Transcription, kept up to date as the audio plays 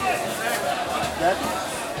Tira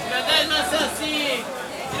 10 maçãs assim.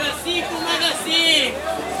 Tira 5 mangas assim.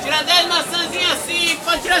 Tira 10 maçãzinhas assim.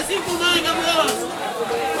 Pode tirar 5 mangas, moço.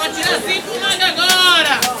 Pode tirar 5 mangas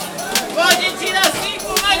agora. Pode tirar 5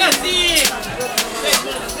 mangas assim. 6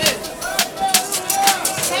 mangas, 6.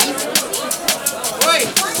 Oi?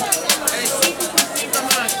 É 5 por 5 a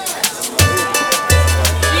mais. 5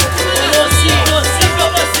 mangas assim. 5 a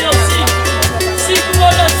você, 5. 5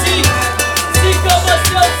 mangas assim. 5 a você,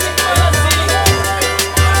 5 mangas assim.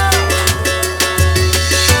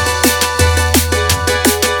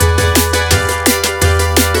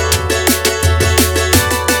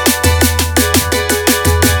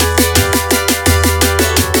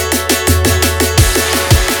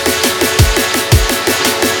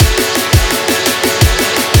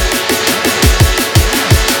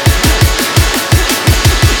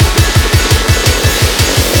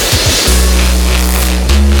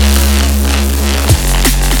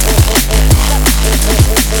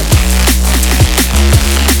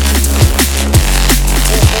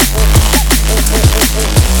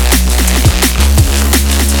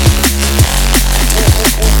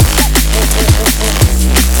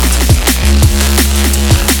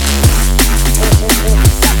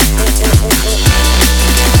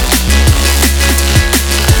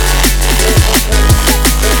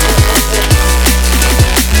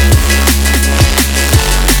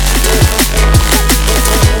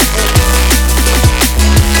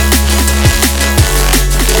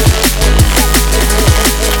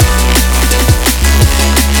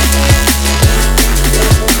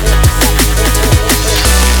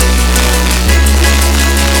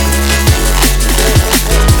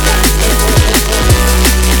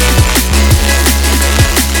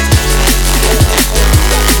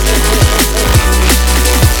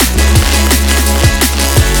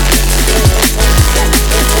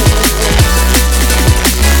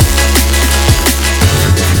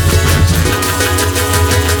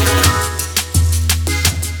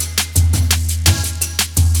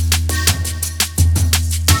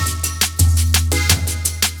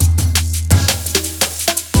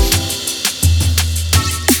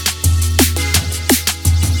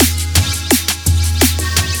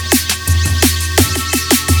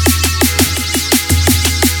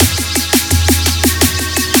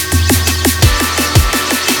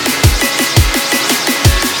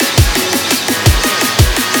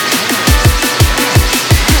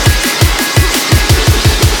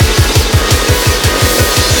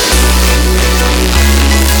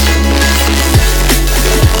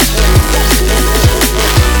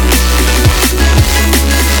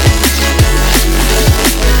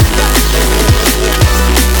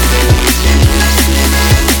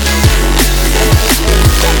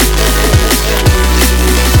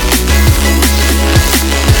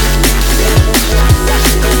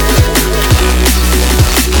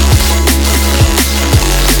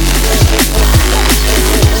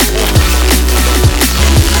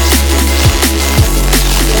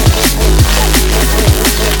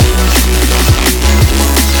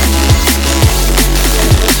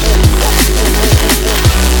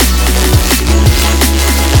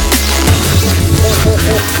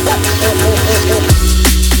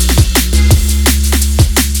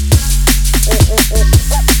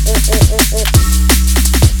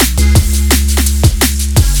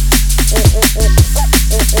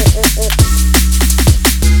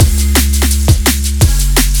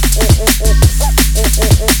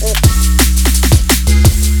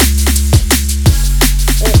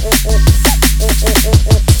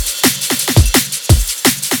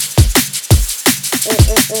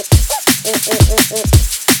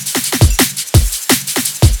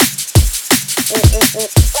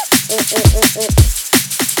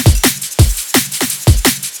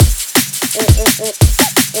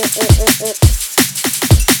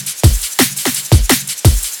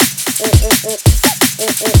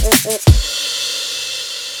 Mm-mm-mm.